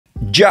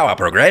Java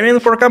Programming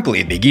for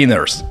Complete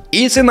Beginners.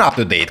 It's an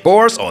up-to-date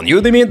course on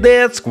Udemy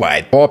that's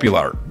quite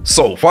popular.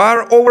 So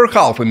far, over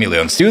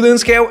 500,000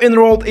 students have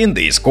enrolled in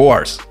this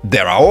course.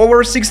 There are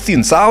over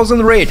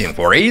 16,000 ratings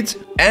for it,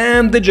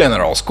 and the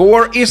general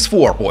score is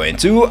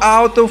 4.2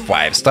 out of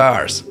 5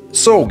 stars.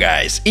 So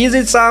guys, is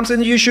it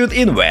something you should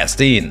invest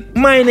in?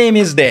 My name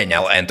is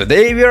Daniel, and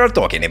today we are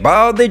talking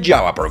about the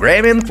Java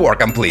Programming for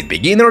Complete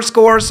Beginners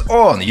course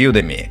on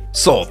Udemy.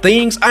 So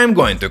things I'm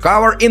going to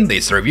cover in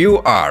this review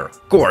are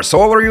course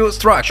overview,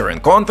 structure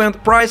and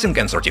content, pricing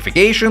and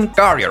certification,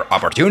 career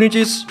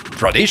opportunities.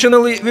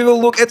 Traditionally, we will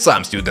look at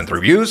some student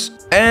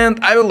reviews, and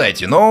I will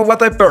let you know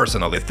what I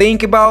personally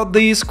think about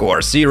this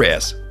course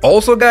series.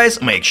 Also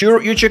guys, make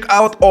sure you check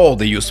out all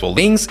the useful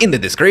links in the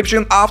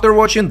description after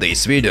watching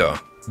this video.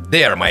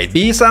 There might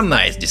be some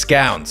nice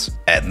discounts.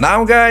 And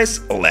now guys,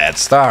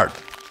 let's start.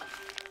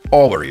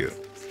 Overview.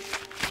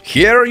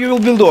 Here you will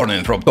be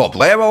learning from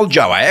top-level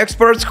Java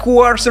experts who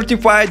are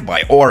certified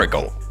by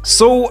Oracle.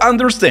 So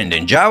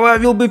understanding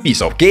Java will be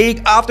piece of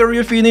cake after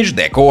you finish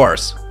the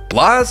course.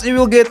 Plus you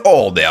will get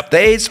all the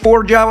updates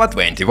for Java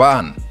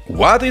 21.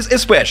 What is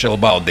special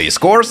about this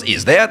course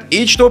is that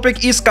each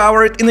topic is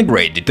covered in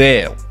great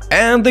detail.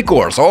 And the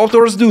course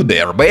authors do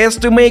their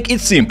best to make it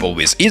simple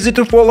with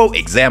easy-to-follow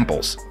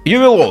examples.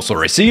 You will also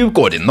receive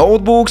coding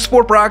notebooks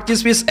for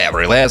practice with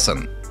every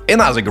lesson.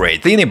 Another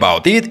great thing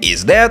about it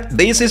is that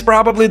this is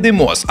probably the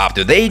most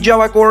up-to-date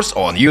Java course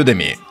on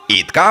Udemy.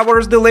 It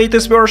covers the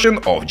latest version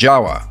of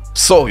Java,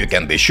 so you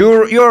can be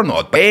sure you are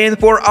not paying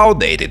for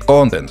outdated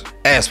content.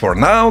 As for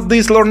now,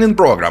 this learning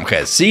program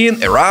has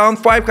seen around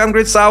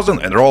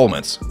 500,000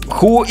 enrollments.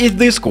 Who is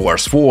this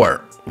course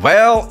for?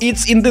 Well,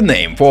 it's in the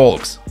name,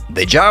 folks.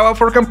 The Java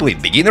for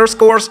Complete Beginners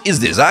course is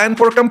designed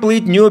for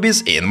complete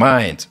newbies in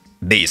mind.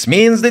 This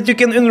means that you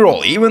can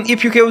enroll even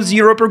if you have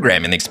zero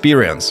programming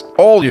experience.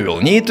 All you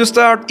will need to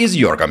start is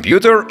your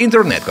computer,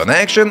 internet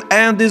connection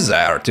and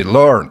desire to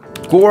learn.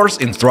 Course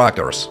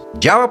instructors.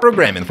 Java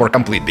Programming for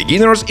Complete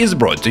Beginners is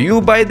brought to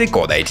you by the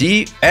Code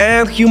IT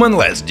and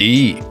Humanless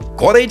DE.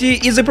 Code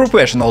IT is a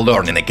professional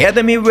learning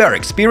academy where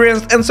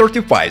experienced and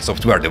certified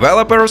software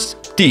developers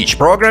teach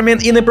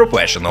programming in a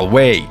professional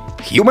way.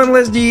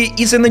 Humanless DE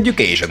is an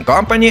education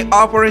company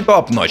offering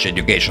top-notch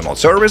educational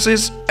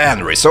services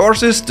and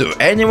resources to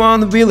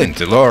anyone willing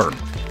to learn.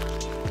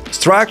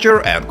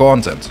 Structure and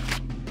content.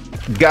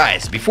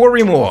 Guys, before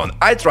we move on,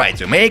 I try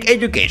to make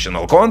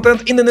educational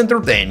content in an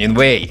entertaining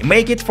way,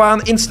 make it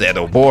fun instead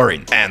of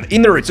boring. And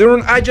in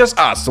return, I just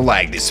ask to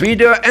like this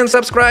video and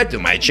subscribe to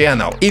my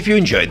channel if you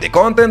enjoyed the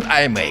content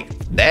I make.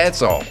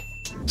 That's all.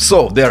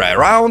 So there are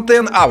around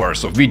 10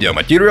 hours of video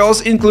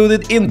materials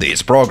included in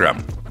this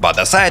program. But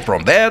aside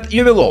from that,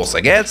 you will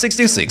also get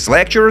 66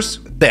 lectures,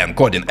 10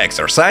 coding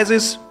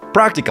exercises,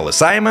 practical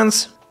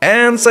assignments,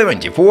 and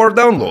 74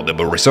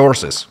 downloadable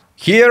resources.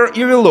 Here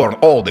you will learn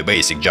all the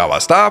basic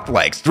Java stuff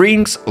like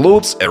strings,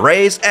 loops,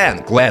 arrays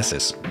and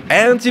classes.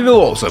 And you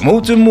will also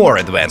move to more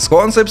advanced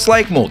concepts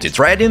like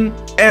multi-threading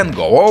and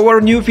go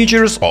over new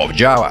features of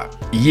Java.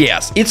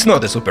 Yes, it's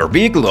not a super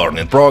big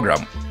learning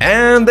program,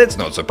 and that's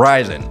not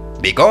surprising,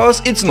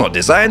 because it's not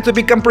designed to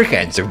be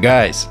comprehensive,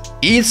 guys.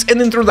 It's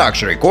an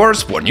introductory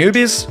course for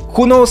newbies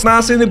who knows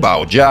nothing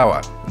about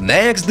Java.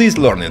 Next, this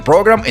learning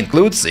program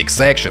includes 6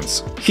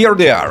 sections. Here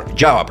they are: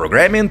 Java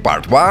Programming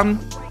Part 1,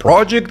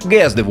 Project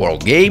Guess the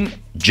World Game,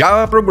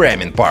 Java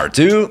Programming Part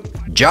 2,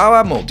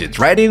 Java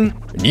Multi-threading,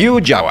 new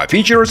Java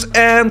features,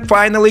 and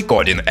finally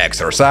coding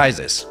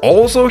exercises.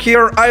 Also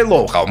here I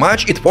love how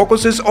much it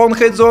focuses on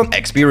hands-on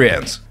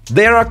experience.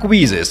 There are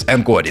quizzes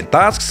and coding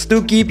tasks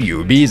to keep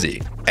you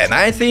busy. And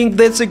I think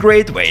that's a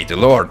great way to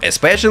learn,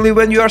 especially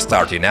when you are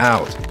starting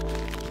out.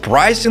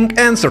 Pricing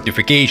and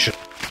certification.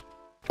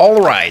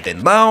 Alright,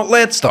 and now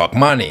let's talk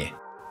money.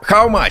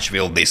 How much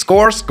will this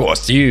course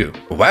cost you?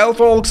 Well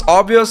folks,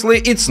 obviously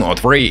it's not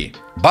free.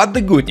 But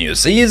the good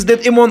news is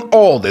that among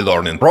all the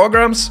learning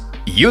programs,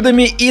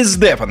 Udemy is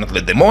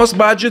definitely the most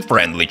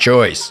budget-friendly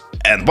choice.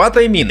 And what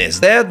I mean is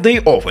that they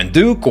often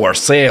do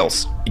course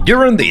sales.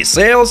 During these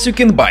sales you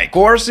can buy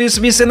courses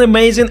with an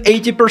amazing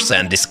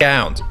 80%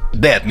 discount.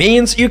 That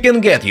means you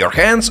can get your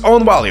hands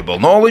on valuable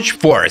knowledge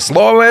for as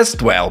low as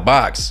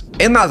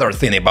 $12. Another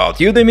thing about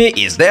Udemy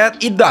is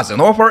that it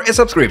doesn't offer a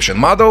subscription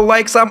model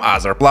like some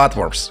other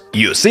platforms.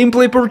 You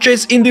simply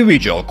purchase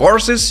individual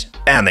courses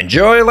and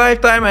enjoy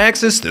lifetime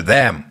access to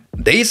them.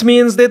 This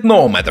means that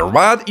no matter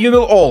what, you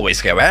will always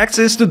have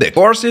access to the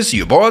courses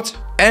you bought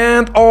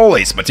and all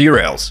its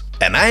materials.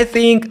 And I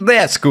think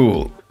that's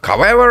cool.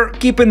 However,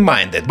 keep in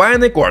mind that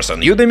buying a course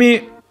on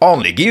Udemy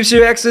only gives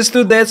you access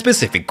to that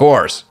specific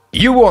course.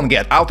 You won't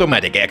get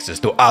automatic access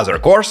to other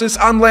courses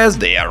unless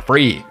they are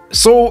free.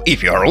 So,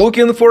 if you are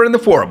looking for an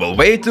affordable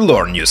way to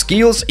learn new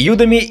skills,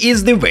 Udemy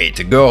is the way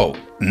to go.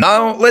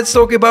 Now, let's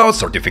talk about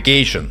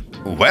certification.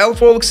 Well,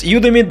 folks,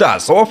 Udemy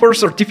does offer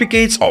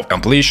certificates of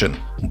completion.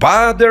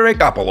 But there are a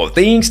couple of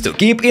things to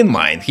keep in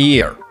mind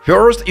here.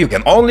 First, you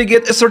can only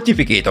get a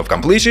certificate of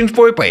completion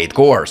for a paid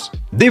course.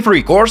 The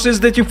free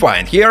courses that you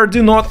find here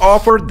do not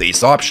offer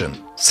this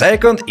option.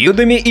 Second,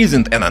 Udemy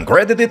isn't an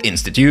accredited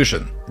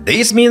institution.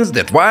 This means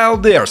that while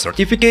their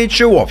certificates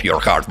show off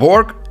your hard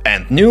work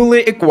and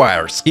newly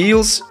acquired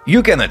skills,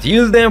 you cannot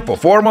use them for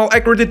formal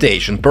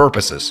accreditation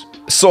purposes.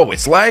 So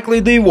it's likely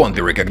they won't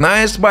be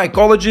recognized by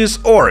colleges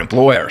or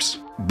employers.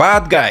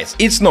 But guys,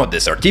 it's not the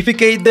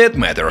certificate that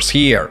matters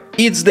here,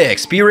 it's the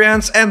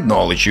experience and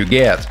knowledge you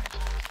get.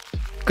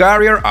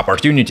 Career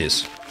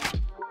opportunities.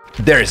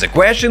 There is a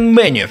question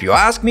many of you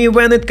ask me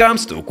when it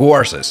comes to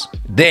courses.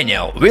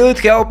 Daniel, will it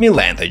help me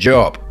land a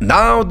job?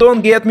 Now,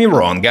 don't get me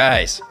wrong,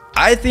 guys.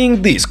 I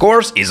think this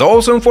course is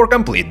awesome for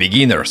complete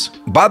beginners.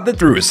 But the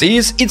truth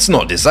is, it's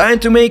not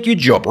designed to make you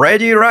job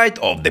ready right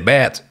off the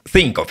bat.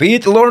 Think of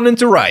it learning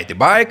to ride a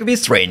bike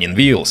with training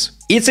wheels.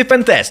 It's a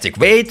fantastic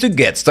way to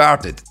get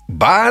started.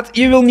 But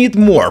you will need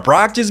more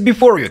practice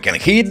before you can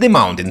hit the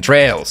mountain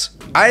trails.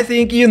 I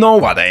think you know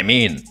what I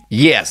mean.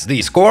 Yes,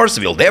 this course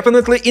will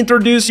definitely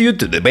introduce you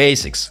to the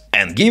basics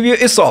and give you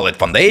a solid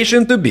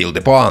foundation to build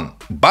upon.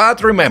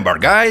 But remember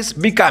guys,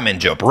 becoming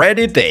job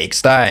ready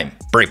takes time.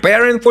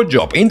 Preparing for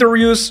job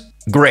interviews,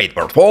 great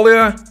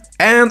portfolio,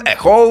 and a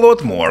whole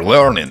lot more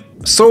learning.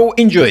 So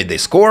enjoy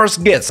this course,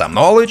 get some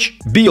knowledge,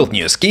 build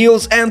new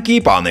skills and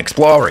keep on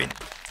exploring.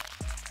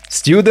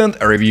 Student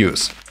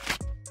reviews.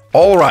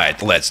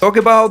 Alright, let's talk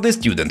about the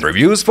student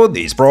reviews for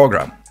this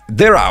program.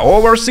 There are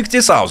over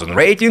 60,000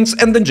 ratings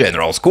and the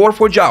general score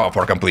for Java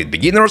for Complete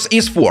Beginners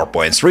is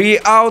 4.3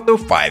 out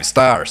of 5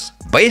 stars.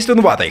 Based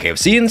on what I have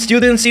seen,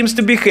 students seem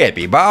to be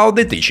happy about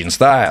the teaching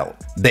style.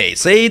 They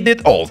say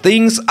that all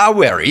things are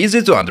very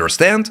easy to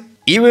understand,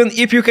 even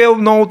if you have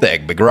no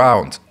tech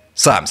background.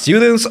 Some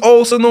students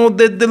also note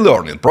that the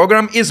learning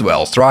program is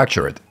well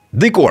structured.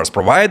 The course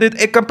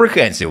provided a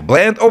comprehensive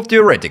blend of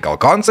theoretical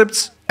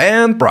concepts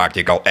and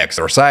practical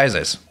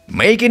exercises,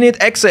 making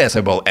it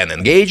accessible and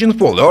engaging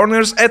for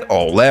learners at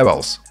all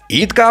levels.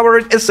 It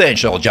covered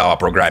essential Java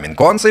programming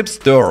concepts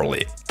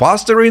thoroughly,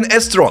 fostering a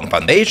strong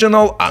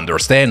foundational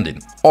understanding.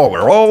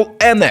 Overall,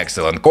 an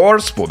excellent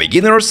course for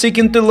beginners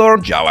seeking to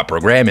learn Java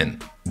programming.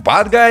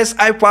 But guys,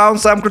 I found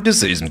some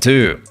criticism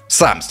too.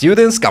 Some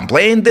students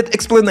complained that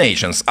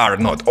explanations are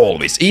not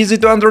always easy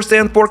to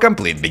understand for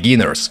complete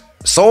beginners.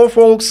 So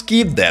folks,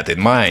 keep that in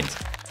mind.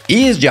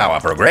 Is Java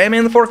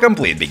programming for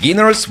complete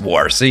beginners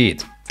worth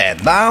it?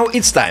 And now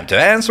it's time to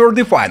answer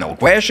the final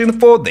question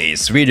for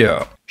this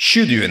video.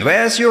 Should you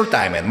invest your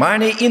time and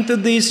money into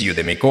this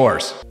Udemy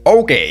course?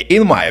 Okay,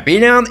 in my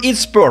opinion,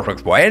 it's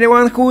perfect for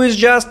anyone who is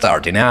just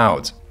starting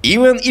out,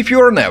 even if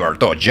you're never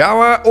taught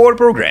Java or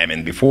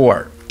programming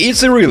before.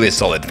 It's a really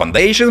solid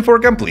foundation for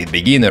complete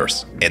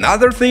beginners.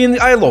 Another thing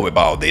I love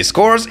about this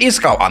course is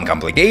how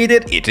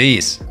uncomplicated it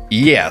is.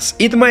 Yes,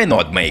 it may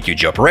not make you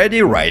job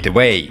ready right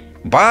away,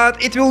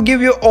 but it will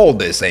give you all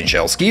the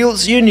essential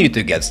skills you need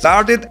to get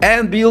started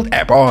and build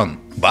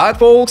upon. But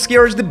folks,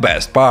 here's the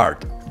best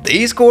part.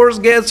 This course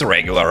gets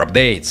regular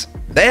updates.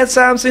 That's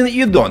something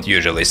you don't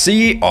usually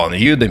see on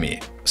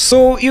Udemy.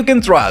 So you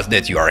can trust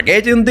that you are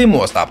getting the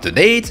most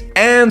up-to-date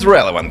and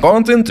relevant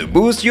content to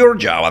boost your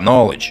Java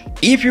knowledge.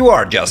 If you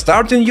are just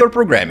starting your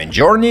programming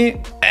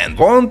journey and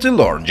want to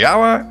learn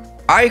Java,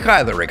 I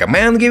highly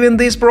recommend giving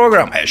this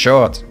program a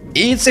shot.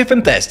 It's a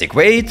fantastic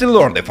way to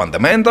learn the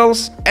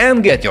fundamentals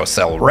and get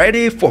yourself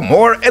ready for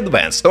more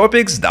advanced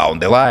topics down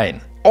the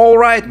line.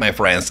 Alright my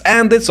friends,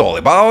 and that's all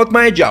about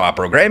my Java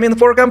Programming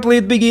for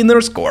Complete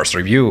Beginners course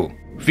review.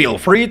 Feel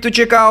free to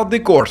check out the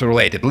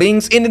course-related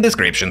links in the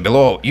description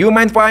below, you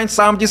might find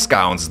some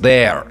discounts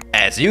there.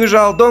 As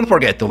usual, don't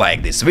forget to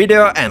like this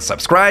video and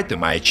subscribe to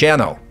my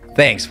channel.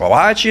 Thanks for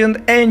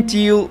watching,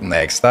 until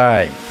next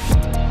time.